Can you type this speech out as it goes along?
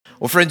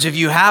Well, friends, if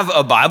you have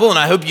a Bible, and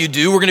I hope you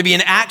do, we're going to be in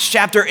Acts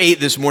chapter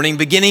 8 this morning,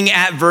 beginning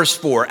at verse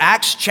 4.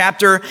 Acts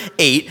chapter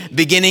 8,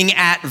 beginning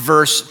at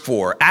verse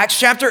 4. Acts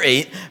chapter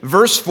 8,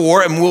 verse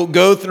 4, and we'll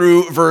go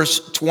through verse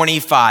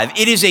 25.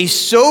 It is a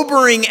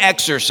sobering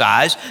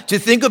exercise to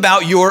think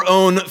about your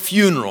own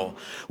funeral.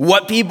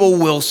 What people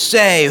will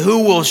say,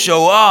 who will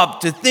show up,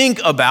 to think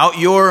about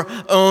your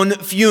own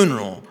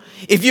funeral.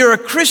 If you're a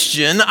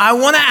Christian, I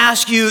want to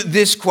ask you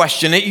this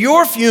question. At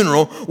your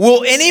funeral,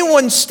 will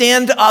anyone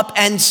stand up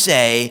and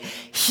say,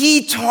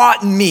 "He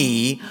taught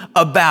me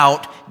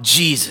about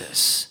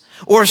Jesus"?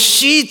 Or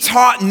 "She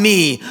taught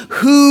me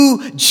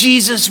who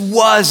Jesus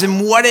was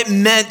and what it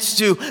meant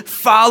to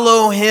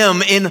follow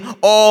him in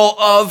all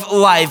of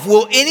life"?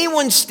 Will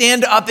anyone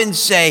stand up and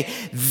say,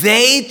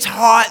 "They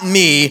taught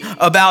me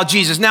about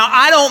Jesus"? Now,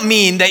 I don't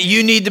mean that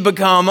you need to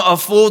become a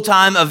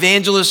full-time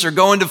evangelist or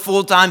go into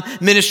full-time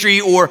ministry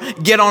or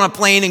get on a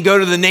plane and go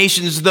to the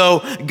nations,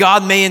 though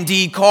God may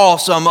indeed call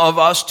some of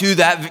us to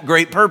that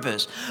great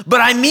purpose. But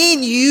I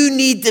mean you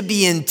need to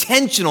be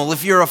intentional.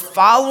 If you're a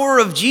follower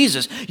of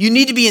Jesus, you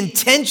need to be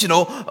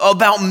intentional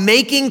about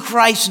making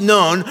Christ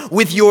known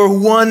with your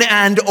one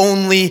and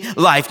only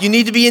life. You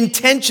need to be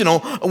intentional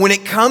when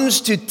it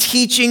comes to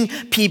teaching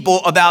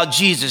people about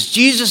Jesus.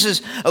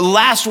 Jesus'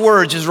 last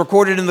words is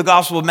recorded in the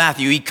Gospel of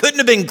Matthew. He couldn't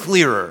have been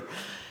clearer.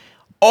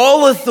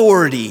 "All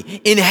authority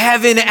in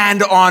heaven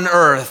and on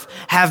earth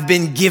have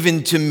been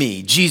given to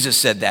me." Jesus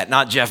said that,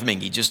 not Jeff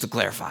Mingy, just to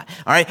clarify.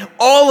 All right?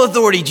 All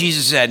authority,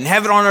 Jesus said, in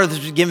heaven and on earth has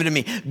been given to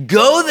me.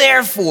 "Go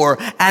therefore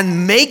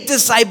and make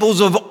disciples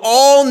of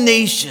all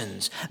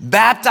nations,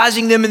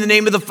 baptizing them in the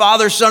name of the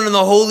Father, Son, and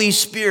the Holy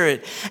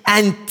Spirit,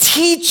 and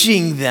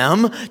teaching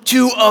them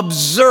to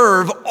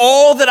observe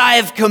all that I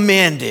have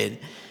commanded.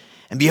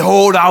 And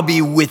behold, I'll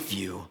be with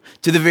you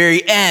to the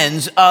very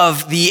ends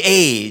of the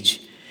age."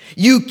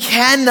 You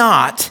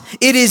cannot,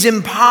 it is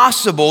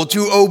impossible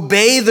to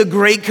obey the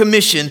Great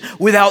Commission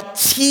without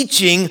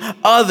teaching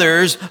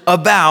others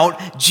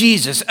about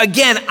Jesus.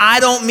 Again, I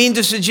don't mean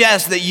to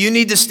suggest that you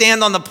need to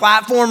stand on the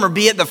platform or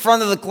be at the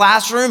front of the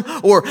classroom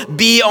or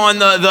be on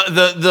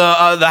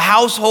the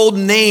household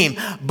name,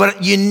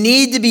 but you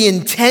need to be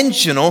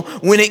intentional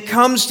when it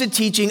comes to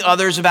teaching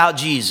others about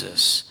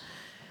Jesus.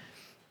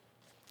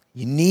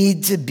 You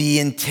need to be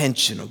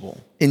intentional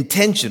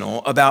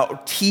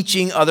about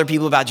teaching other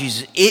people about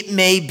Jesus. It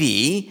may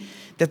be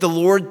that the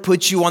Lord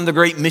puts you on the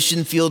great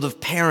mission field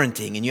of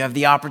parenting and you have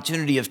the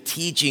opportunity of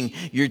teaching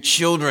your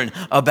children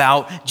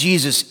about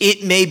Jesus.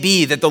 It may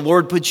be that the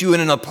Lord puts you in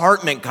an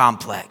apartment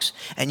complex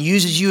and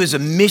uses you as a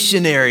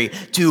missionary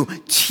to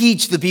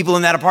teach the people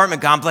in that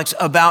apartment complex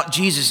about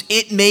Jesus.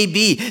 It may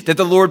be that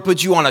the Lord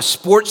puts you on a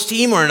sports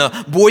team or in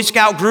a Boy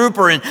Scout group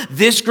or in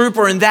this group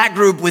or in that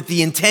group with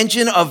the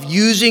intention of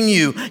using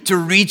you to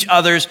reach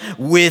others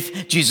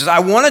with Jesus. I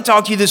want to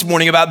talk to you this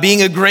morning about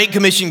being a Great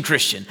Commission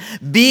Christian.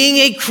 Being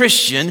a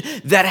Christian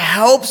that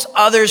helps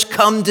others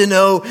come to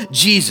know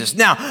Jesus.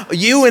 Now,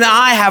 you and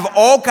I have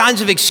all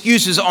kinds of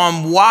excuses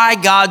on why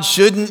God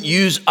shouldn't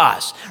use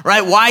us,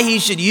 right? Why he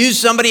should use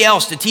somebody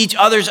else to teach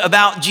others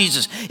about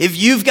Jesus. If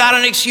you've got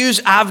an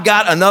excuse, I've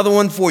got another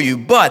one for you.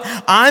 But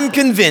I'm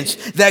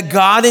convinced that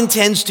God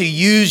intends to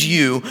use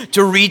you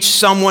to reach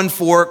someone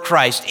for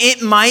Christ.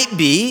 It might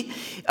be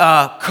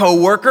a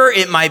coworker,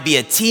 it might be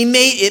a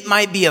teammate, it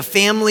might be a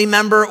family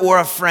member or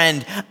a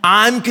friend.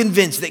 I'm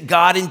convinced that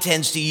God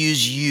intends to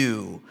use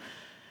you.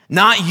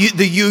 Not you,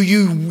 the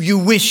you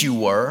wish you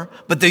were,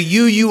 but the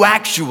you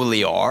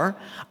actually are.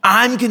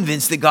 I'm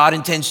convinced that God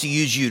intends to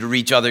use you to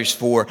reach others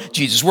for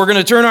Jesus. We're going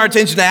to turn our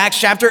attention to Acts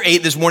chapter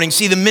 8 this morning,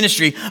 see the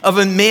ministry of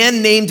a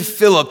man named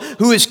Philip,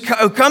 who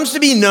comes to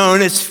be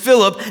known as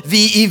Philip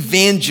the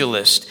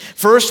Evangelist.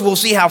 First, we'll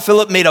see how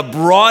Philip made a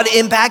broad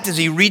impact as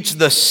he reached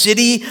the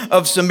city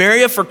of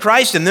Samaria for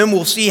Christ, and then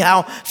we'll see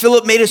how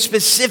Philip made a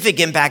specific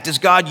impact as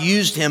God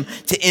used him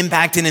to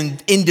impact an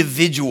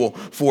individual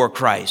for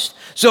Christ.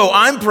 So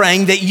I'm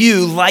praying that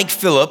you, like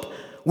Philip,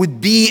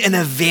 would be an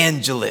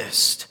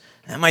evangelist.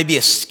 That might be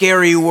a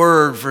scary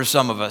word for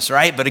some of us,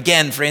 right? But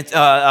again,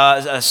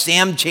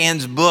 Sam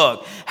Chan's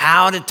book,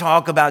 How to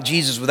Talk About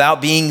Jesus Without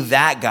Being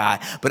That Guy.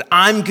 But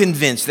I'm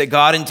convinced that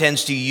God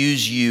intends to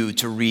use you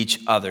to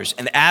reach others.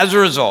 And as a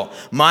result,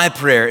 my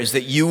prayer is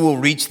that you will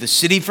reach the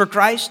city for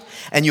Christ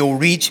and you'll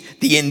reach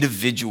the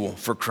individual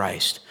for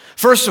Christ.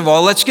 First of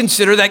all, let's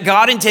consider that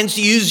God intends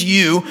to use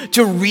you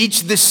to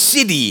reach the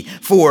city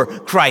for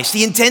Christ.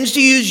 He intends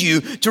to use you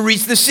to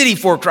reach the city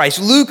for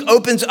Christ. Luke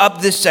opens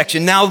up this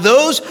section. Now,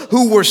 those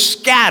who were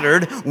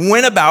scattered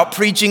went about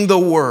preaching the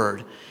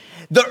word.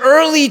 The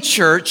early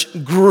church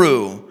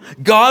grew.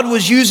 God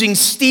was using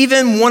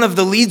Stephen, one of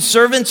the lead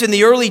servants in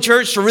the early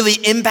church, to really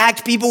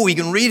impact people. We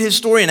can read his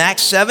story in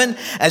Acts 7.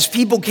 As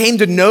people came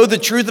to know the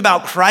truth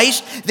about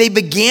Christ, they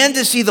began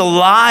to see the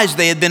lies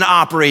they had been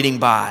operating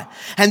by.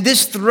 And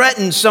this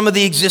threatened some of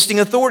the existing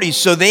authorities.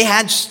 So they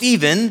had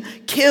Stephen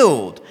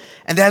killed.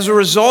 And as a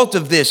result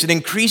of this, an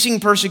increasing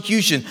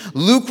persecution,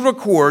 Luke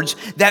records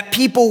that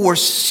people were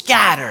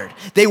scattered.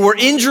 They were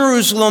in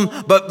Jerusalem,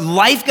 but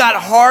life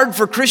got hard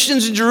for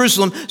Christians in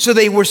Jerusalem, so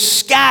they were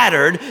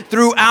scattered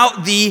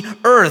throughout the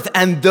earth.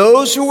 And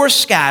those who were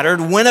scattered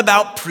went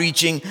about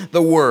preaching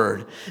the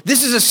word.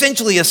 This is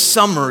essentially a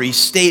summary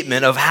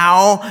statement of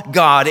how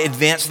God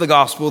advanced the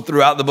gospel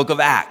throughout the book of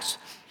Acts.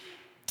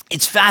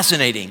 It's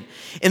fascinating.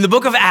 In the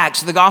book of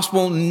Acts, the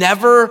gospel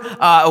never,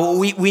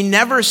 we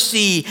never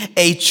see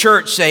a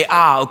church say,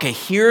 okay,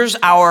 here's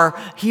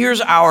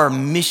our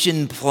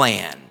mission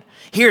plan.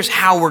 Here's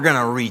how we're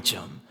going to reach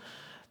them.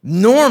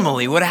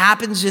 Normally, what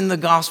happens in the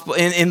gospel,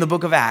 in the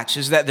book of Acts,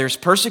 is that there's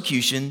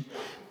persecution,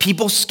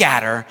 people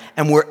scatter,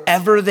 and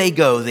wherever they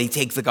go, they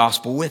take the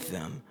gospel with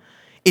them.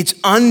 It's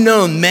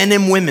unknown men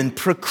and women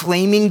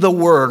proclaiming the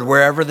word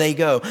wherever they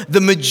go.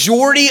 The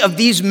majority of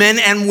these men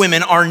and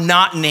women are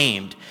not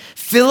named.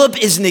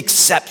 Philip is an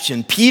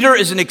exception. Peter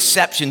is an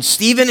exception.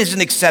 Stephen is an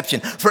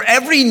exception. For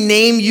every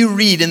name you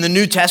read in the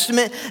New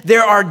Testament,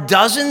 there are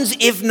dozens,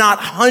 if not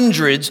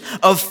hundreds,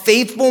 of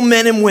faithful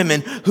men and women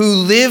who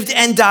lived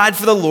and died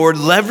for the Lord,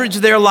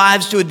 leveraged their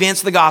lives to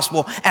advance the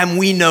gospel, and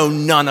we know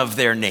none of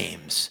their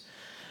names.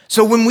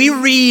 So when we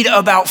read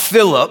about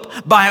Philip,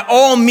 by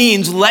all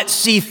means, let's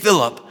see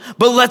Philip.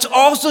 But let's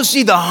also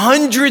see the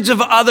hundreds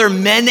of other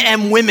men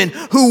and women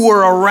who were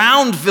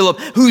around Philip,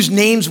 whose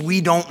names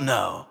we don't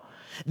know.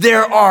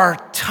 There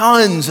are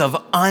tons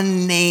of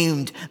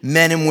unnamed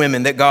men and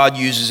women that God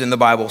uses in the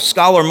Bible.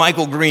 Scholar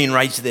Michael Green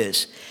writes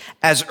this: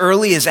 as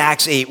early as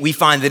Acts 8, we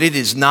find that it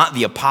is not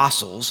the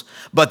apostles,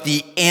 but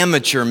the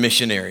amateur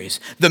missionaries,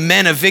 the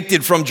men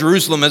evicted from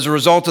Jerusalem as a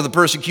result of the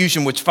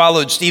persecution which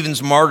followed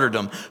Stephen's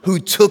martyrdom, who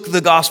took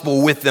the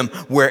gospel with them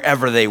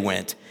wherever they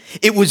went.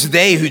 It was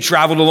they who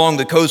traveled along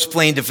the coast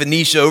plain to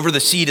Phoenicia, over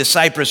the sea to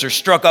Cyprus, or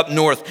struck up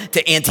north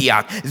to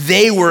Antioch.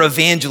 They were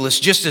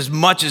evangelists just as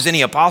much as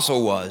any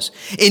apostle was.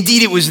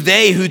 Indeed, it was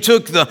they who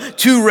took the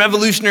 2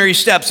 revolutionary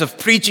steps of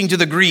preaching to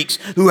the Greeks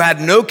who had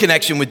no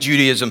connection with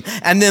Judaism,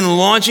 and then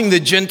launching the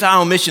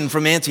Gentile mission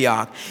from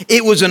Antioch.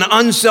 It was an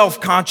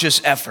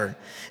unself-conscious effort.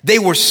 They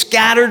were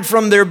scattered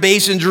from their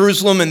base in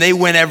Jerusalem, and they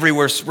went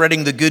everywhere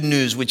spreading the good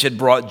news which had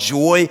brought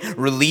joy,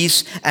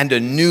 release, and a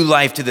new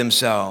life to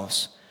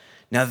themselves.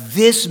 Now,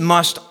 this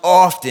must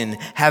often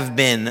have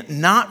been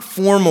not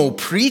formal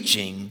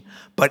preaching,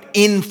 but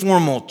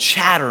informal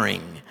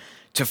chattering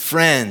to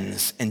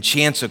friends and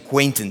chance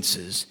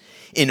acquaintances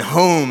in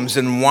homes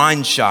and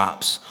wine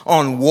shops,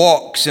 on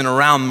walks and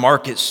around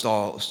market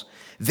stalls.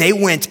 They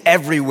went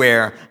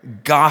everywhere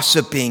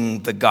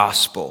gossiping the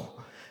gospel.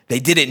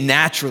 They did it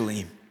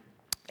naturally,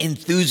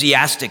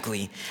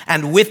 enthusiastically,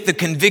 and with the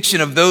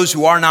conviction of those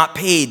who are not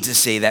paid to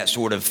say that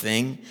sort of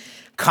thing.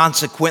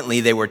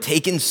 Consequently, they were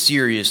taken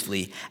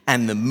seriously,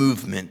 and the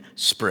movement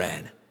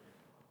spread.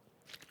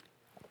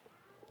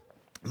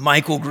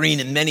 Michael Green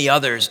and many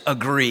others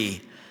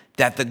agree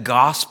that the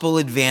gospel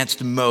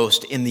advanced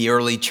most in the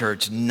early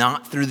church,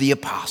 not through the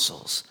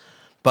apostles,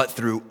 but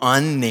through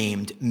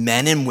unnamed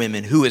men and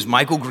women who, as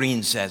Michael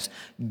Green says,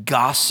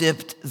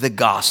 gossiped the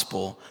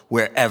gospel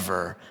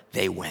wherever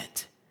they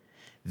went.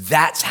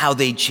 That's how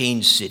they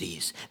changed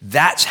cities.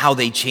 That's how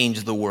they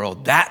changed the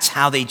world. That's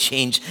how they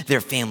changed their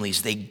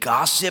families. They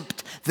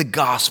gossiped the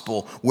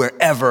gospel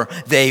wherever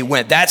they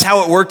went. That's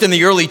how it worked in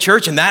the early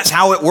church, and that's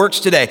how it works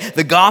today.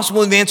 The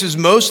gospel advances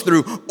most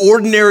through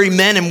ordinary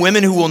men and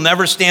women who will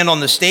never stand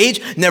on the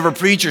stage, never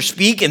preach or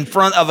speak in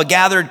front of a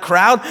gathered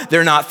crowd.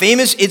 They're not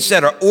famous.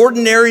 Instead, are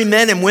ordinary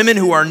men and women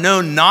who are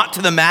known not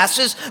to the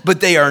masses,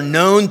 but they are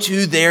known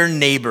to their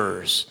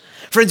neighbors.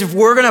 Friends, if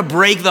we're going to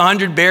break the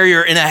 100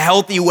 barrier in a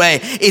healthy way,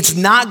 it's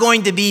not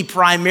going to be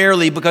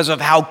primarily because of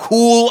how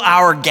cool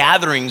our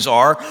gatherings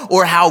are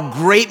or how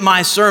great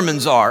my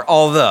sermons are.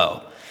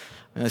 Although,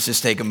 let's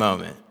just take a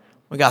moment.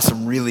 We got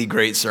some really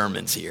great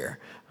sermons here.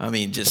 I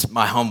mean, just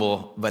my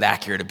humble but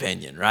accurate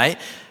opinion, right?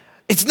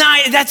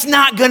 That's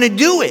not going to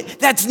do it.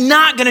 That's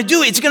not going to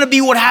do it. It's going to be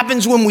what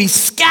happens when we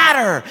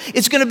scatter.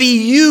 It's going to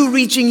be you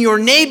reaching your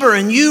neighbor,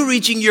 and you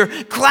reaching your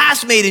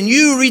classmate, and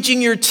you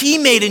reaching your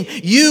teammate,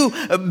 and you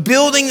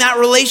building that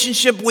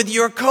relationship with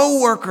your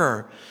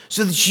coworker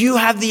so that you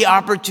have the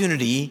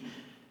opportunity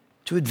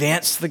to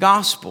advance the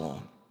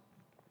gospel.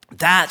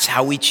 That's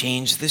how we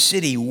change the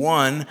city,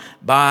 one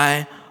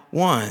by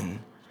one.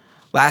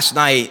 Last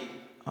night,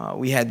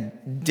 we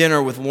had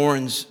dinner with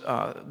Lauren's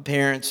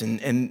parents, and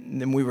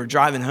then we were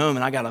driving home,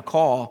 and I got a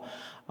call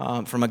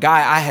from a guy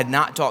I had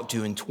not talked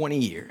to in 20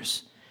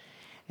 years.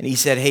 And he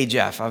said, "Hey,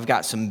 Jeff, I've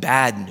got some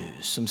bad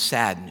news, some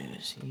sad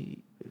news."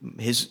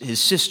 His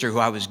sister, who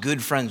I was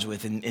good friends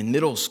with in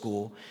middle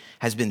school,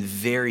 has been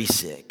very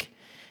sick.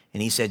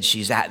 And he said,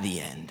 she's at the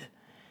end.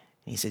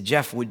 And he said,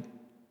 "Jeff,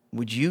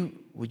 would you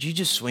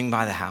just swing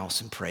by the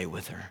house and pray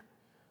with her?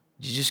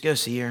 Would you just go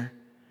see her?"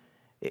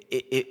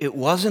 It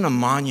wasn't a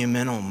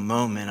monumental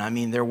moment. I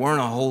mean, there weren't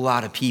a whole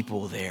lot of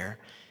people there.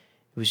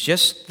 It was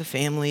just the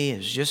family. It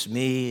was just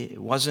me.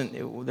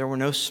 There were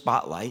no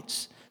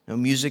spotlights, no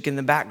music in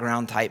the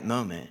background type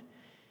moment.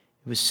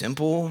 It was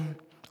simple,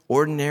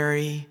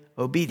 ordinary,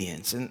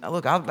 obedience. And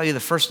look, I'll be the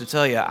first to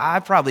tell you, I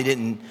probably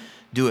didn't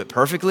do it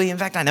perfectly. In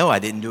fact, I know I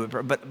didn't do it,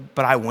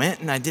 but I went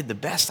and I did the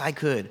best I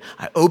could.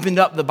 I opened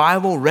up the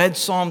Bible, read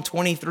Psalm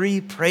 23,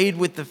 prayed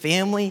with the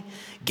family,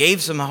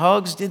 gave some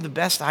hugs, did the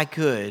best I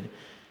could.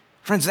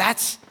 Friends,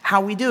 that's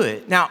how we do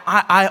it. Now,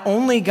 I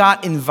only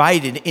got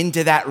invited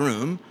into that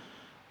room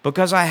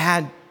because I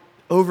had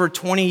over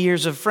 20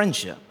 years of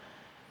friendship.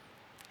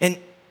 And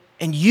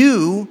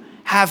you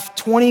have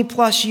 20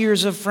 plus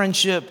years of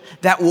friendship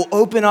that will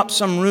open up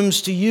some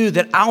rooms to you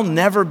that I'll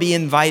never be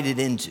invited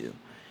into.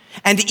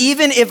 And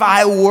even if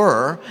I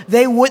were,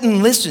 they wouldn't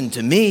listen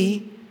to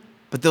me,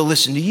 but they'll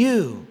listen to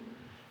you.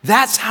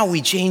 That's how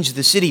we change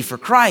the city for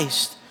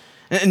Christ.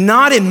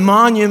 Not in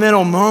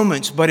monumental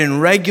moments, but in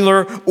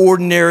regular,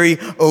 ordinary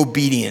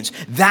obedience.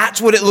 That's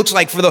what it looks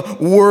like for the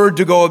word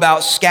to go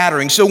about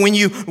scattering. So when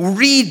you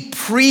read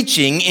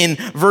preaching in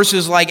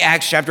verses like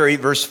Acts chapter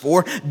 8, verse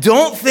 4,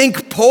 don't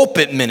think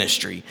pulpit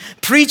ministry.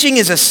 Preaching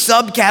is a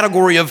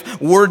subcategory of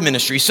word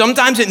ministry.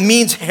 Sometimes it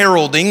means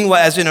heralding,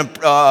 as in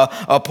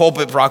a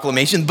pulpit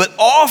proclamation, but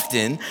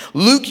often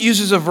Luke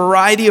uses a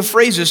variety of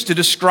phrases to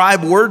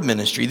describe word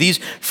ministry. These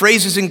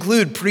phrases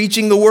include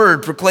preaching the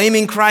word,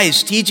 proclaiming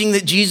Christ, teaching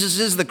that Jesus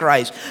is the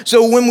Christ.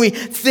 So when we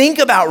think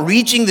about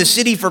reaching the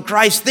city for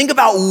Christ, think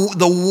about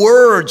the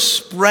word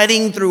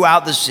spreading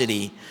throughout the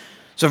city.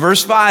 So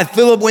verse 5,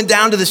 Philip went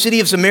down to the city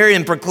of Samaria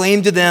and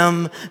proclaimed to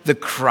them the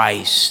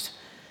Christ.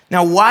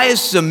 Now, why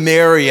is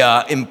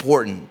Samaria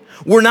important?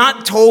 We're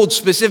not told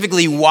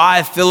specifically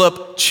why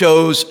Philip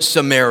chose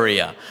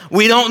Samaria.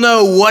 We don't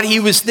know what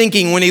he was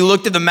thinking when he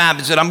looked at the map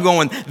and said, I'm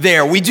going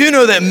there. We do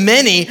know that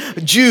many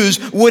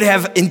Jews would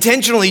have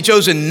intentionally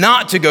chosen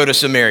not to go to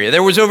Samaria.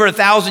 There was over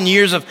 1,000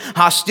 years of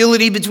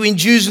hostility between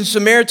Jews and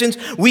Samaritans.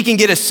 We can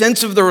get a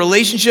sense of the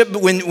relationship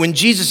when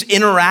Jesus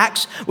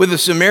interacts with a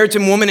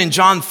Samaritan woman in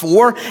John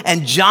 4,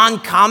 and John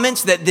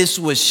comments that this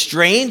was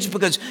strange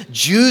because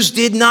Jews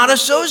did not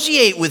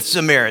associate with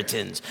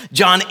Samaritans.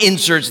 John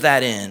inserts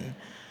that in.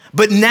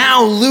 But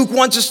now Luke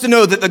wants us to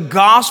know that the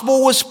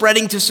gospel was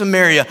spreading to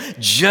Samaria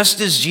just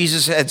as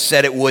Jesus had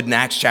said it would in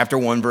Acts chapter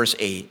 1, verse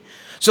 8.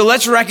 So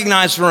let's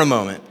recognize for a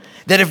moment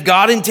that if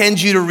God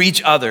intends you to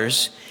reach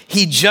others,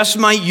 he just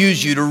might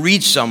use you to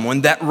reach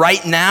someone that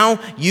right now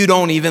you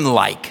don't even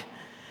like.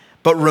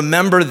 But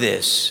remember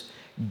this,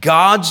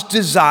 God's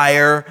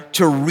desire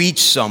to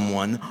reach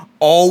someone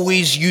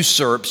always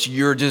usurps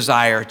your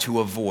desire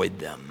to avoid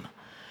them.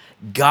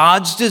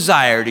 God's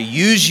desire to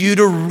use you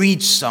to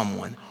reach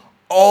someone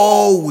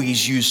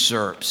always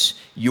usurps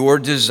your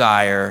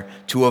desire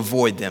to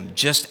avoid them.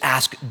 Just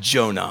ask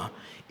Jonah.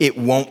 It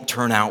won't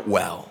turn out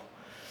well.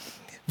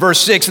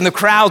 Verse 6, and the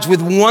crowds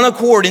with one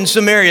accord in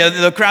Samaria,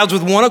 the crowds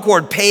with one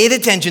accord paid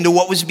attention to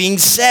what was being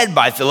said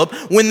by Philip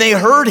when they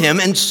heard him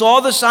and saw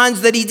the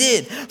signs that he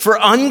did. For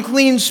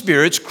unclean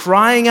spirits,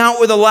 crying out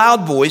with a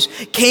loud voice,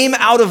 came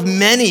out of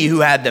many who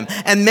had them,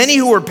 and many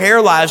who were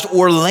paralyzed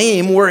or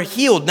lame were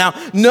healed. Now,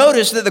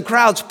 notice that the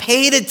crowds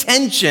paid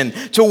attention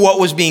to what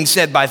was being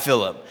said by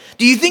Philip.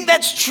 Do you think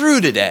that's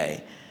true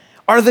today?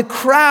 Are the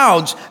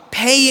crowds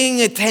paying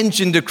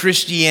attention to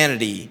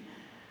Christianity?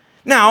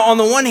 Now, on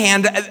the one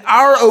hand,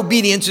 our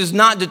obedience is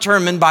not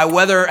determined by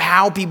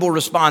how people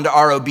respond to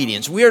our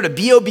obedience. We are to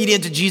be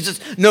obedient to Jesus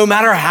no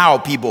matter how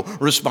people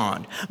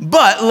respond.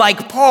 But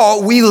like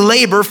Paul, we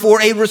labor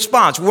for a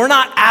response. We're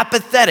not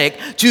apathetic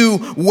to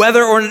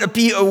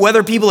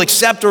whether people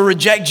accept or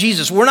reject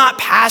Jesus. We're not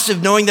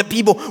passive knowing that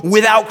people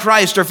without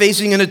Christ are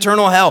facing an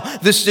eternal hell.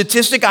 The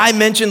statistic I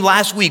mentioned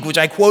last week, which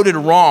I quoted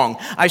wrong,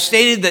 I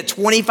stated that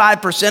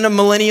 25% of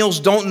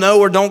millennials don't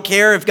know or don't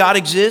care if God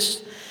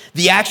exists.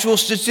 The actual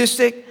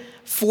statistic,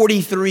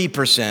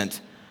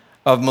 43%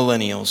 of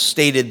millennials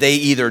stated they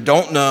either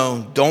don't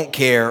know, don't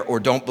care,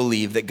 or don't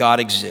believe that God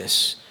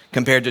exists,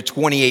 compared to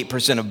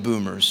 28% of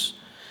boomers.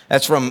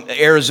 That's from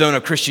Arizona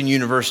Christian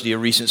University, a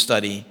recent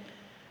study.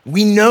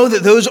 We know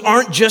that those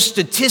aren't just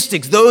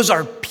statistics, those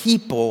are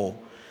people.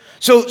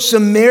 So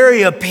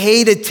Samaria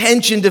paid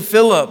attention to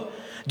Philip.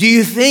 Do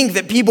you think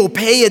that people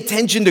pay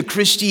attention to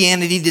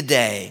Christianity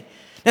today?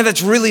 Now,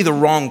 that's really the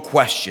wrong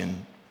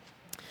question.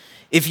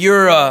 If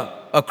you're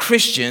a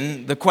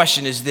Christian, the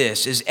question is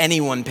this: is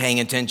anyone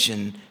paying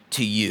attention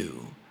to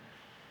you?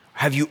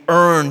 Have you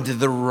earned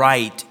the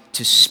right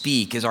to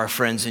speak, as our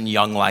friends in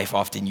Young Life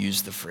often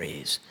use the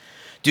phrase?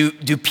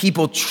 Do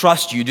people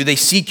trust you? Do they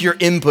seek your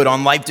input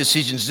on life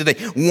decisions? Do they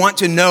want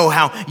to know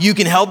how you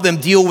can help them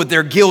deal with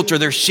their guilt or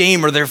their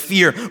shame or their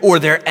fear or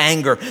their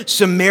anger?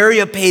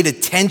 Samaria paid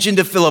attention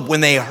to Philip when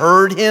they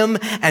heard him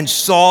and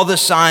saw the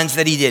signs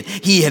that he did.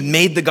 He had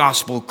made the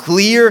gospel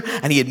clear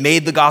and he had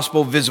made the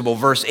gospel visible.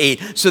 Verse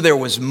 8, so there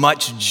was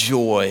much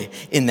joy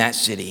in that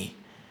city.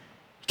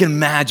 You can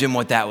imagine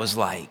what that was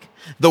like.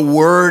 The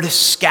word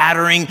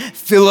scattering,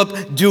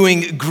 Philip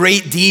doing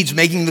great deeds,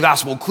 making the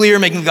gospel clear,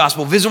 making the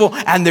gospel visible,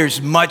 and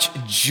there's much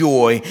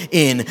joy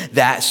in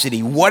that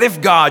city. What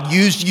if God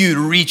used you to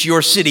reach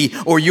your city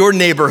or your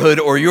neighborhood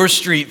or your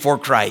street for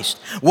Christ?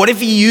 What if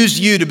he used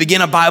you to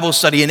begin a Bible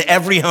study in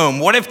every home?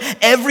 What if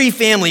every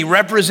family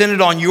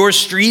represented on your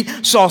street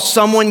saw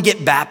someone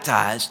get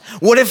baptized?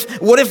 What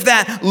if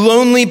that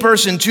lonely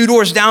person 2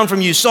 doors down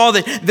from you saw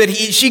that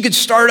she could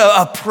start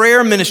a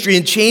prayer ministry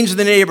and change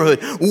the neighborhood?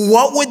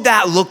 What would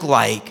that look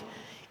like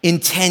in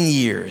 10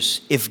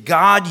 years if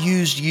God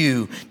used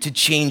you to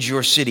change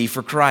your city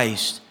for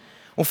Christ?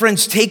 Well,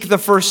 friends, take the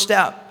first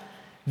step.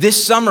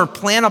 This summer,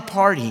 plan a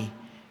party.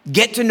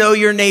 Get to know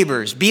your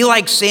neighbors. Be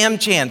like Sam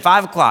Chan,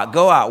 5 o'clock,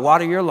 go out,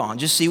 water your lawn,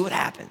 just see what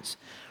happens,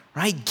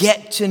 right?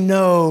 Get to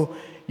know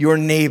your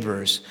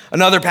neighbors.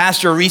 Another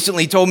pastor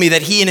recently told me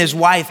that he and his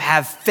wife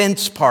have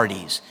fence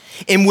parties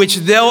in which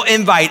they'll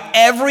invite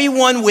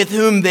everyone with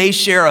whom they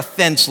share a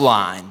fence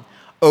line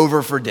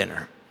over for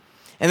dinner.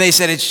 And they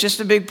said, it's just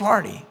a big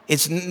party.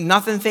 It's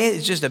nothing fancy,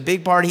 it's just a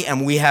big party,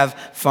 and we have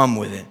fun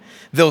with it.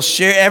 They'll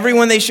share,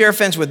 everyone they share a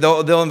fence with,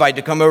 they'll invite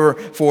to come over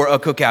for a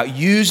cookout.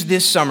 Use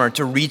this summer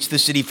to reach the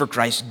city for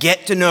Christ.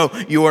 Get to know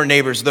your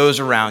neighbors, those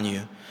around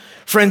you.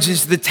 Friends,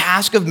 is the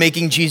task of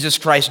making Jesus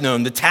Christ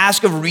known, the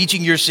task of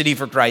reaching your city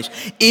for Christ,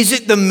 is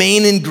it the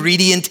main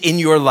ingredient in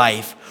your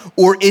life,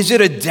 or is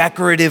it a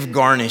decorative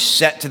garnish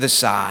set to the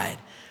side?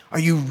 Are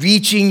you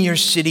reaching your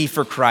city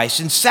for Christ?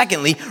 And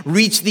secondly,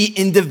 reach the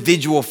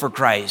individual for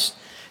Christ.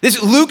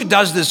 Luke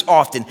does this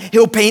often.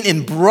 He'll paint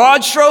in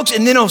broad strokes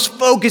and then he'll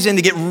focus in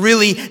to get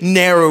really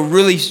narrow,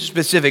 really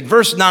specific.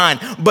 Verse 9,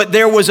 but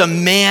there was a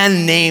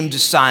man named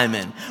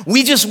Simon.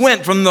 We just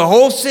went from the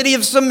whole city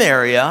of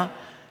Samaria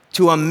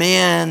to a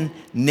man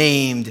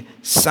named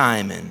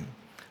Simon.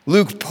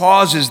 Luke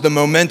pauses the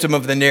momentum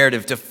of the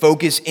narrative to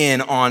focus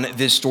in on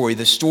this story,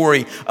 the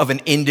story of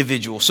an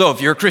individual. So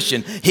if you're a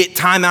Christian, hit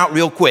time out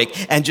real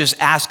quick and just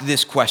ask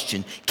this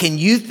question. Can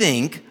you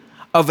think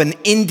of an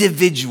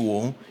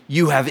individual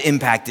you have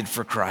impacted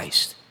for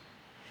Christ?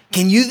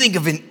 Can you think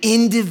of an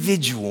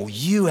individual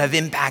you have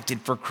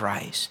impacted for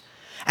Christ?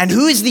 And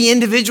who is the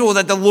individual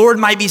that the Lord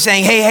might be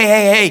saying,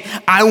 hey,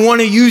 I want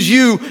to use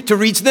you to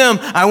reach them.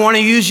 I want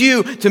to use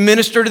you to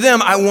minister to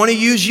them. I want to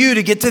use you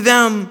to get to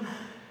them.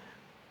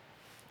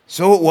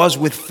 So it was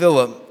with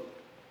Philip.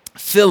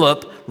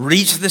 Philip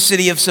reached the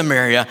city of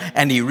Samaria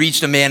and he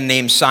reached a man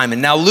named Simon.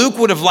 Now, Luke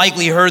would have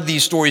likely heard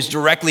these stories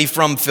directly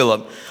from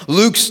Philip.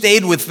 Luke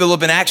stayed with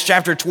Philip in Acts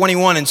chapter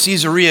 21 in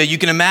Caesarea. You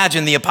can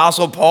imagine the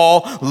Apostle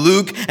Paul,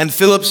 Luke, and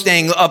Philip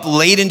staying up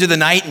late into the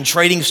night and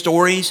trading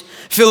stories.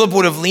 Philip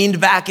would have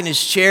leaned back in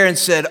his chair and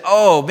said,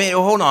 oh, man,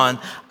 hold on.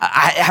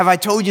 Have I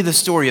told you the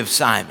story of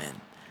Simon?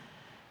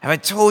 Have I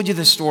told you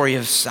the story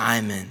of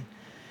Simon?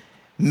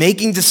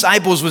 Making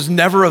disciples was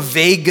never a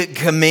vague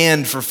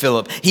command for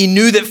Philip. He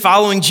knew that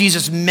following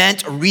Jesus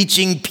meant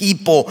reaching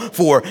people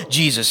for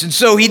Jesus. And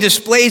so he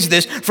displays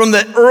this from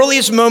the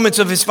earliest moments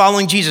of his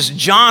following Jesus.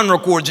 John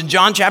records in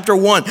John chapter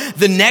 1,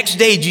 the next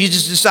day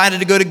Jesus decided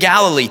to go to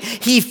Galilee.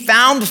 He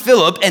found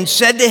Philip and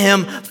said to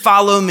him,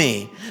 follow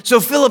me. So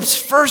Philip's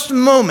first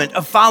moment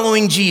of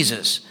following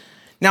Jesus.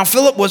 Now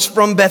Philip was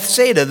from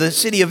Bethsaida, the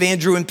city of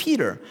Andrew and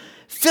Peter.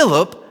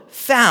 Philip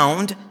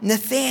found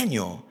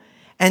Nathanael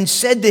and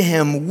said to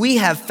him, we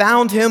have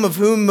found him of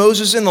whom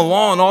Moses in the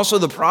law and also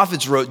the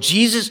prophets wrote,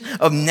 Jesus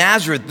of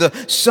Nazareth, the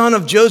son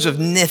of Joseph.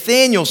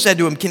 Nathanael said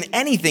to him, can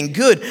anything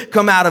good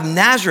come out of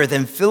Nazareth?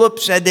 And Philip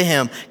said to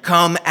him,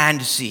 come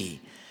and see.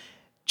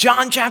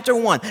 John chapter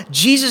 1,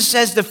 Jesus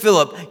says to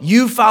Philip,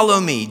 you follow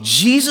me.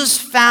 Jesus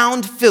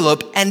found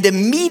Philip and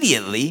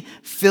immediately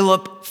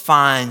Philip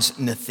finds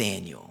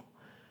Nathanael.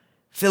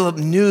 Philip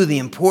knew the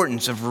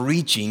importance of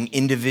reaching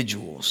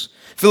individuals.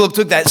 Philip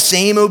took that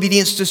same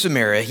obedience to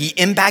Samaria. He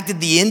impacted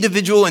the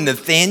individual in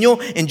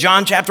Nathanael in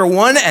John chapter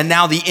 1, and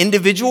now the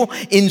individual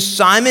in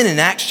Simon in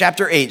Acts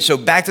chapter 8. So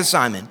back to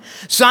Simon.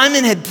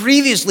 Simon had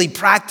previously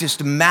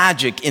practiced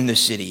magic in the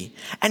city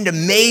and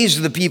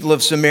amazed the people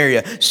of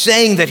Samaria,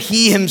 saying that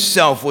he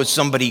himself was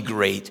somebody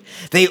great.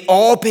 They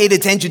all paid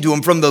attention to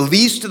him from the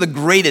least to the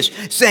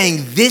greatest,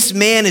 saying, this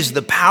man is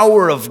the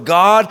power of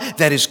God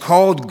that is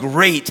called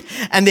great.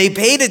 And they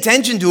paid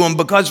attention to him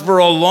because for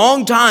a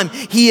long time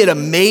he had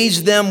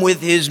amazed them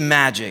with his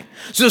magic.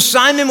 So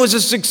Simon was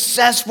a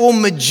successful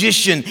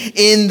magician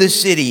in the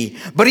city,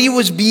 but he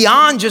was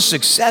beyond just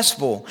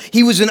successful.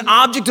 He was an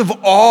object of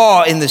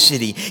awe in the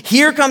city.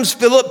 Here comes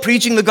Philip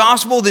preaching the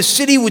gospel. The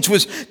city, which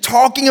was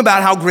talking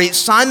about how great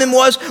Simon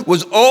was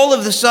all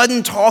of a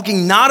sudden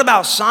talking not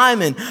about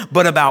Simon,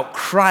 but about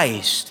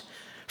Christ.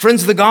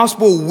 Friends, the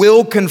gospel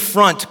will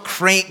confront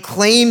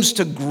claims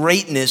to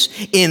greatness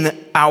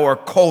in our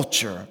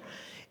culture.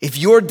 If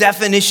your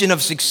definition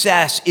of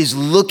success is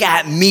look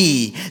at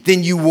me,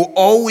 then you will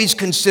always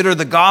consider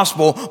the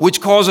gospel, which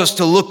calls us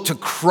to look to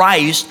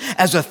Christ,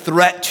 as a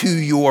threat to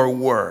your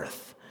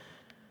worth.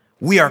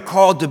 We are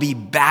called to be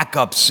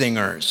backup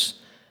singers,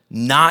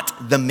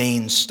 not the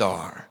main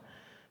star.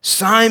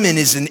 Simon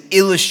is an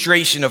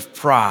illustration of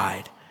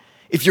pride.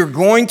 If you're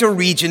going to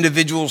reach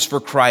individuals for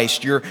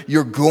Christ,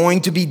 you're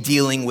going to be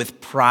dealing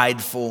with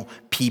prideful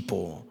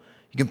people.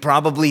 You can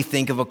probably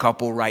think of a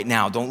couple right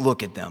now. Don't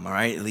look at them, all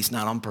right? At least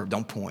not on purpose.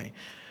 Don't point.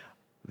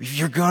 If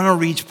you're going to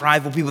reach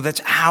prideful people, that's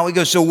how it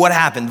goes. So what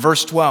happened?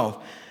 Verse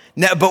 12.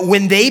 Now, but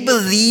when they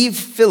believed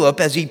Philip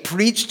as he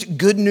preached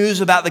good news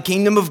about the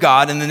kingdom of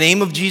God in the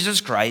name of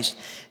Jesus Christ,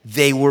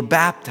 they were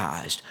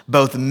baptized,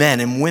 both men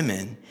and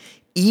women.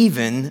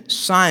 Even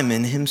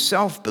Simon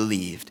himself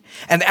believed.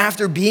 And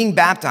after being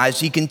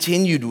baptized, he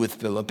continued with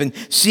Philip, and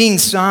seeing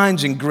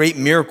signs and great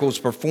miracles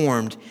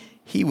performed,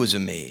 he was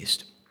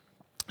amazed.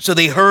 So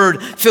they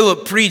heard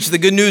Philip preach the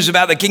good news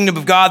about the kingdom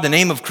of God, the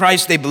name of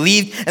Christ. They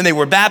believed, and they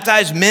were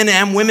baptized, men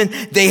and women.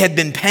 They had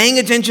been paying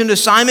attention to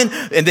Simon,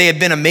 and they had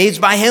been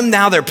amazed by him.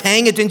 Now they're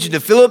paying attention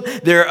to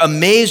Philip. They're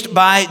amazed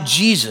by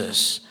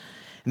Jesus.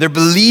 They're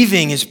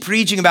believing his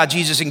preaching about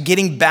Jesus and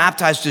getting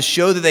baptized to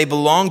show that they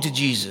belong to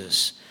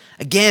Jesus.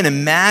 Again,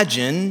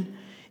 imagine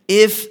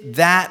if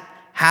that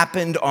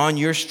happened on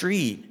your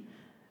street.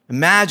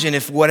 Imagine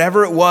if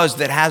whatever it was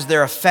that has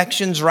their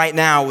affections right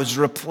now was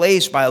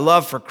replaced by a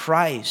love for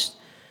Christ.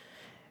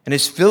 And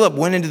as Philip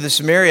went into the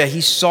Samaria, he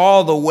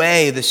saw the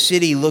way the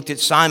city looked at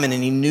Simon,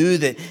 and he knew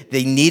that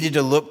they needed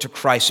to look to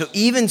Christ. So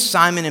even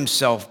Simon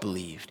himself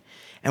believed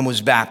and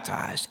was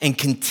baptized and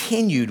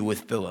continued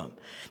with Philip.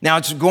 Now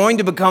it's going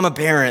to become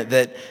apparent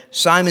that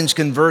Simon's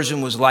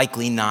conversion was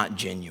likely not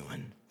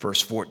genuine.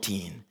 Verse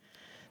 14.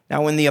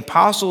 Now, when the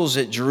apostles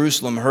at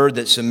Jerusalem heard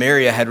that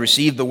Samaria had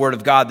received the word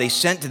of God, they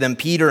sent to them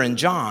Peter and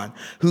John,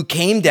 who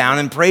came down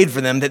and prayed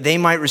for them that they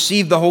might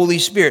receive the Holy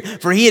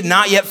Spirit, for he had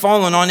not yet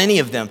fallen on any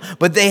of them,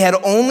 but they had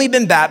only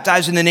been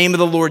baptized in the name of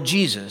the Lord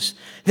Jesus.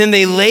 Then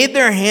they laid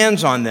their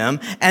hands on them,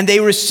 and they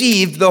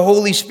received the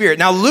Holy Spirit.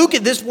 Now, Luke,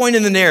 at this point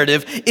in the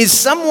narrative, is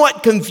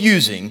somewhat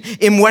confusing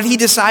in what he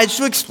decides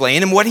to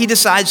explain and what he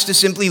decides to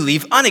simply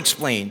leave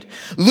unexplained.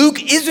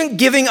 Luke isn't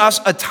giving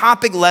us a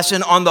topic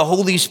lesson on the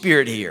Holy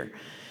Spirit here.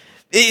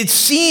 It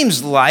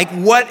seems like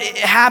what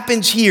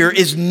happens here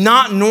is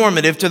not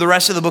normative to the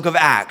rest of the book of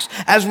Acts.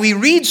 As we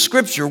read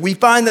scripture, we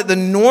find that the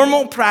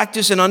normal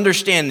practice and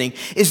understanding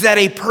is that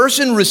a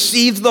person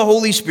receives the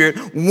Holy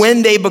Spirit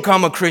when they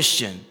become a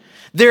Christian.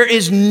 There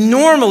is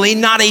normally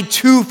not a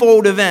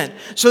twofold event.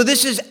 So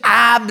this is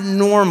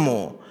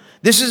abnormal.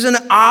 This is an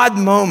odd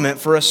moment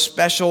for a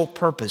special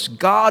purpose.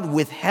 God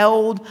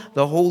withheld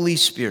the Holy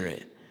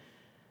Spirit.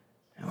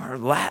 And we're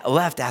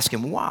left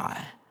asking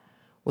why.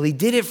 Well, he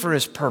did it for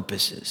his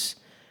purposes.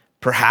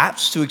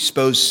 Perhaps to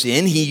expose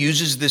sin. He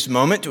uses this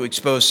moment to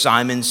expose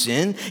Simon's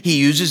sin. He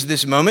uses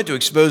this moment to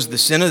expose the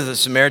sin of the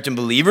Samaritan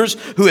believers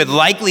who had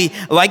likely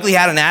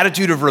had an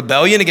attitude of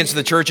rebellion against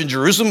the church in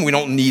Jerusalem. We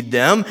don't need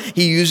them.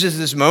 He uses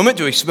this moment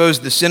to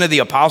expose the sin of the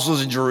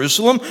apostles in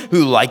Jerusalem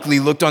who likely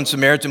looked on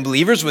Samaritan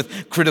believers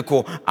with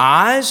critical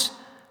eyes.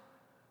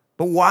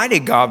 But why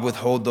did God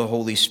withhold the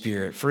Holy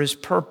Spirit? For his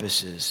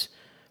purposes.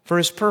 For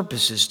his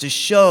purposes, to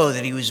show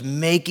that he was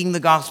making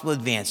the gospel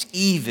advance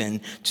even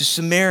to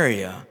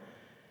Samaria.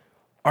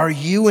 Are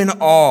you in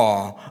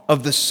awe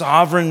of the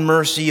sovereign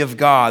mercy of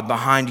God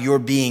behind your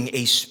being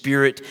a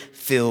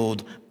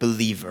spirit-filled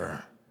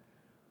believer?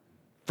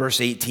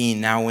 Verse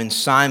 18, now when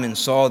Simon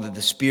saw that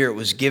the Spirit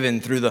was given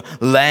through the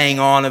laying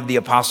on of the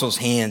apostles'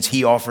 hands,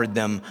 he offered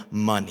them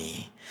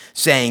money,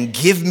 saying,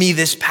 give me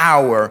this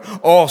power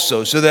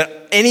also, so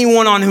that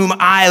anyone on whom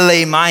I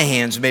lay my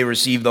hands may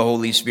receive the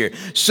Holy Spirit.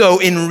 So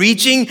in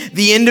reaching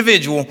the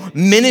individual,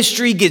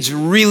 ministry gets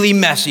really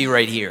messy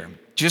right here.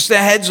 Just a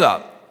heads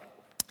up.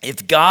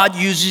 If God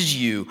uses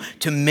you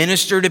to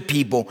minister to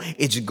people,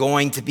 it's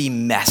going to be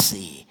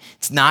messy.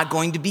 It's not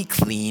going to be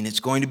clean.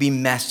 It's going to be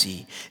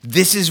messy.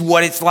 This is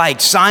what it's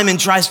like. Simon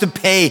tries to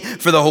pay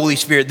for the Holy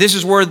Spirit. This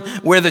is where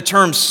the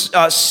term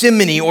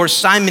simony or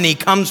simony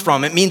comes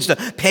from. It means to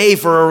pay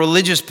for a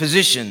religious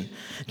position.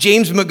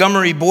 James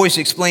Montgomery Boyce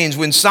explains,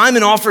 when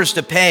Simon offers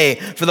to pay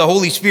for the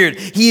Holy Spirit,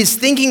 he is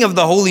thinking of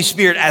the Holy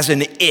Spirit as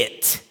an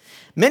it.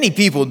 Many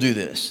people do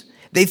this.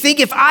 They think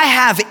if I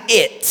have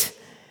it,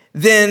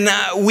 then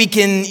we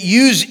can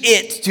use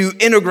it to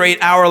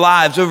integrate our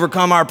lives,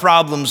 overcome our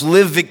problems,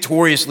 live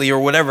victoriously, or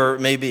whatever it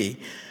may be.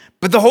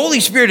 But the Holy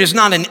Spirit is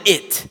not an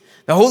it.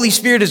 The Holy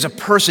Spirit is a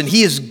person.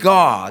 He is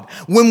God.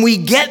 When we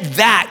get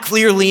that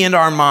clearly in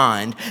our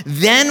mind,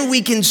 then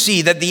we can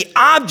see that the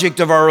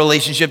object of our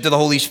relationship to the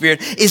Holy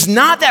Spirit is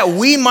not that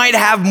we might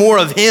have more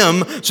of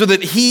him so that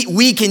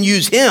we can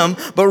use him,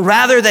 but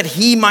rather that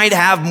he might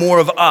have more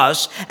of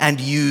us and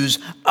use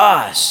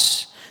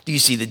us. Do you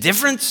see the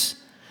difference?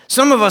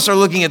 Some of us are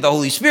looking at the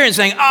Holy Spirit and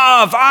saying,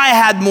 oh, if I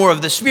had more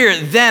of the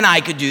Spirit, then I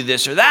could do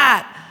this or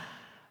that.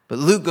 But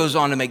Luke goes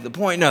on to make the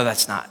point, no,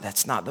 that's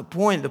not the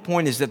point. The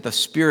point is that the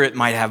Spirit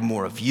might have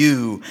more of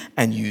you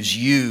and use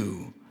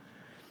you.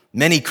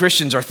 Many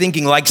Christians are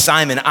thinking like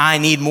Simon, I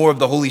need more of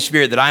the Holy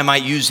Spirit that I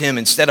might use him,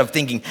 instead of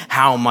thinking,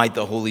 how might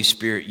the Holy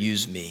Spirit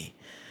use me?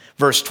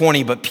 Verse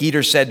 20, but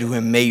Peter said to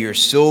him, may your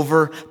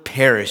silver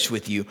perish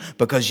with you,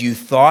 because you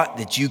thought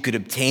that you could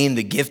obtain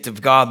the gift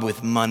of God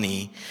with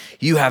money.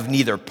 You have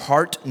neither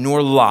part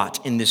nor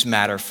lot in this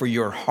matter, for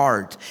your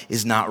heart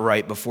is not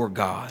right before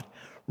God.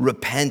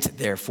 Repent,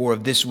 therefore,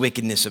 of this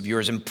wickedness of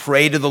yours, and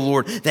pray to the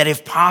Lord that,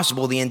 if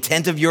possible, the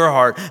intent of your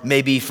heart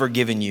may be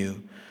forgiven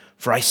you.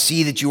 For I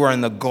see that you are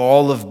in the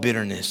gall of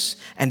bitterness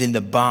and in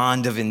the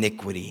bond of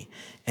iniquity.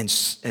 And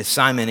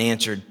Simon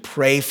answered,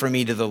 pray for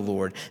me to the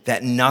Lord,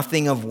 that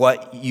nothing of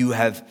what you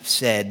have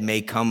said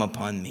may come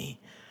upon me.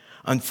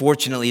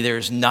 Unfortunately, there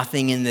is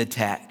nothing in the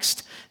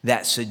text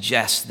that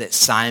suggests that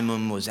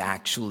Simon was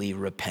actually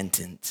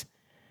repentant.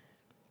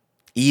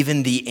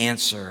 Even the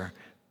answer,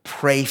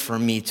 pray for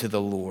me to the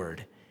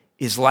Lord,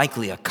 is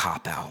likely a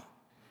cop-out.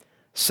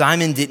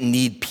 Simon didn't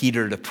need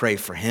Peter to pray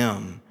for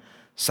him.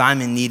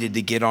 Simon needed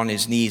to get on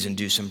his knees and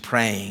do some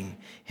praying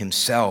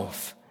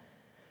himself.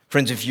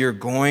 Friends, if you're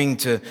going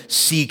to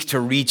seek to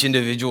reach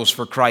individuals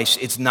for Christ,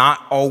 it's not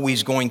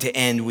always going to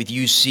end with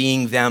you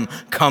seeing them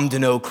come to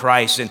know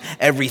Christ and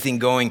everything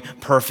going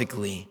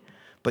perfectly.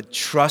 But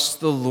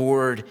trust the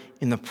Lord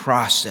in the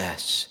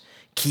process.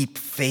 Keep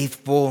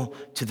faithful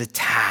to the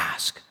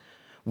task.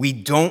 We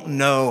don't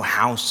know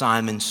how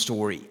Simon's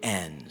story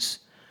ends,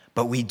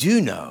 but we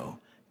do know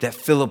that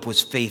Philip was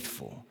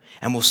faithful.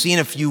 And we'll see in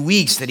a few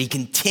weeks that he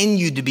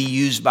continued to be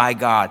used by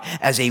God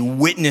as a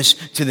witness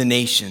to the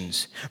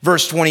nations.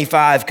 Verse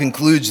 25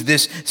 concludes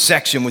this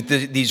section with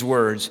these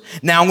words.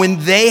 Now,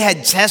 when they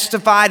had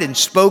testified and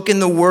spoken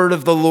the word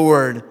of the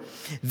Lord,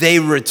 they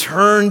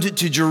returned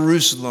to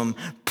Jerusalem,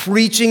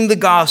 preaching the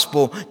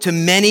gospel to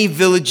many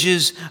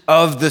villages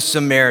of the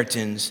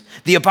Samaritans.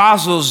 The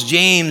apostles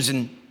James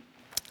and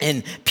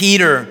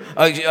Peter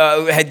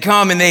had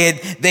come, and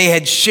they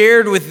had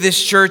shared with this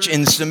church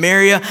in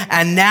Samaria,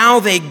 and now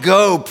they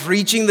go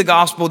preaching the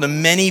gospel to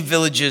many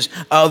villages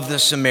of the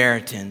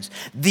Samaritans.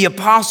 The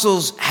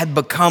apostles had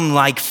become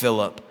like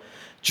Philip,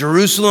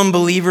 Jerusalem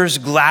believers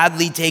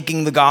gladly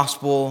taking the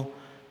gospel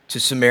to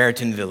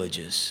Samaritan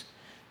villages.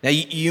 Now,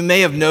 you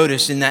may have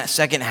noticed in that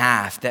second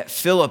half that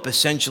Philip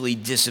essentially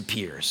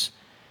disappears.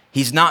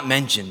 He's not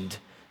mentioned,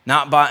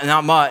 not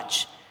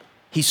much.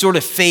 He sort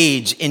of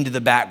fades into the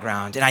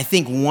background. And I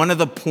think one of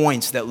the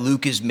points that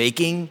Luke is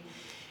making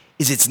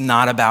is it's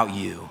not about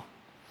you.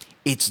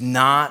 It's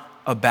not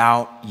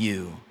about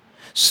you.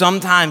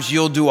 Sometimes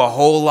you'll do a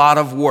whole lot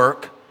of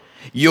work.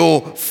 You'll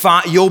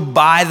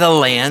buy the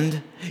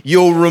land.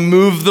 You'll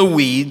remove the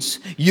weeds.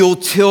 You'll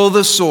till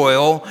the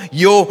soil.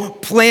 You'll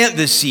plant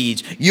the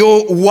seeds.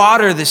 You'll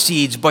water the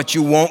seeds, but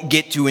you won't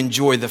get to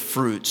enjoy the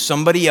fruit.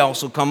 Somebody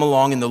else will come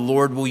along and the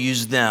Lord will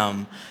use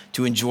them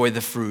to enjoy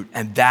the fruit.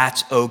 And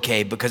that's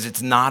okay, because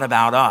it's not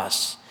about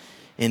us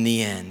in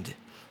the end.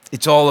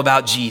 It's all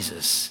about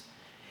Jesus.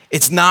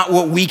 It's not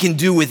what we can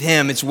do with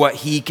him. It's what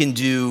he can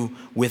do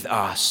with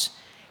us.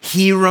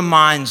 He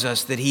reminds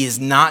us that he is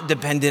not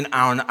dependent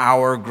on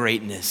our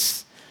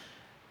greatness,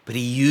 but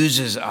he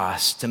uses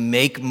us to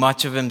make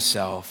much of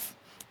himself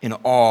in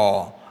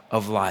all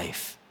of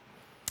life.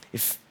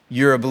 If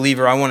you're a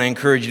believer, I want to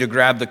encourage you to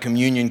grab the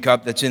communion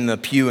cup that's in the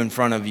pew in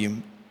front of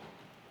you.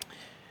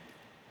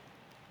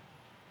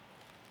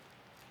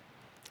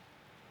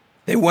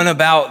 They went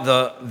about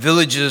the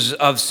villages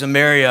of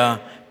Samaria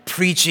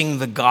preaching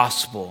the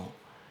gospel.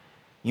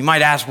 You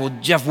might ask, well,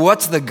 Jeff,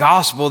 what's the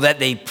gospel that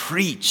they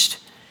preached?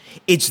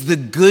 It's the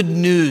good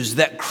news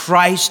that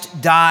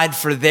Christ died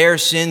for their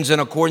sins in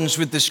accordance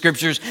with the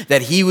scriptures,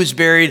 that he was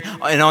buried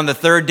and on the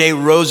third day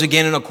rose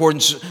again in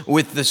accordance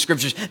with the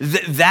scriptures.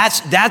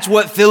 That's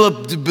what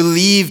Philip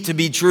believed to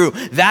be true.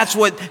 That's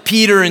what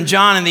Peter and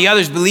John and the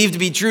others believed to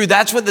be true.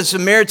 That's what the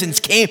Samaritans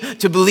came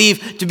to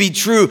believe to be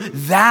true.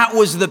 That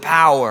was the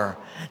power.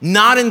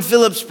 Not in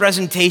Philip's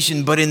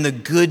presentation, but in the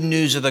good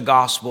news of the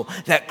gospel,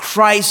 that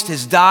Christ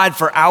has died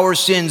for our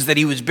sins, that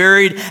he was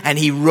buried and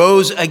he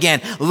rose again.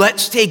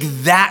 Let's take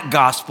that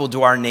gospel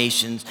to our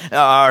nations,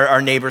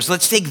 our neighbors.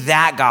 Let's take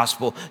that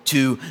gospel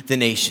to the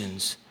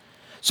nations.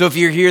 So if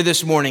you're here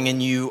this morning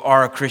and you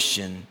are a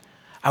Christian,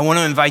 I want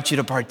to invite you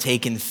to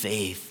partake in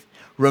faith,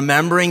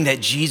 remembering that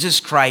Jesus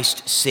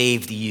Christ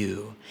saved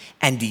you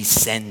and he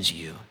sends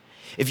you.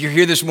 If you're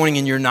here this morning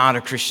and you're not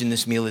a Christian,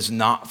 this meal is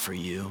not for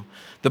you.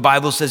 The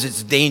Bible says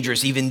it's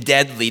dangerous, even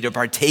deadly, to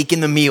partake in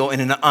the meal in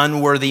an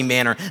unworthy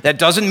manner. That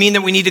doesn't mean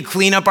that we need to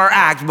clean up our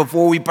act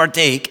before we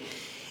partake.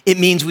 It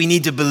means we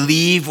need to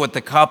believe what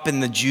the cup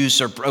and the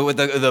juice, or what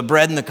the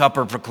bread and the cup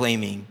are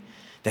proclaiming,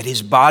 that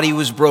his body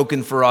was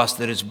broken for us,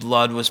 that his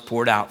blood was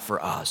poured out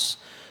for us.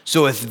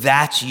 So if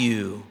that's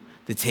you,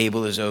 the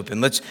table is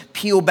open. Let's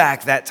peel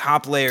back that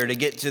top layer to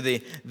get to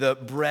the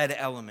bread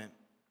element.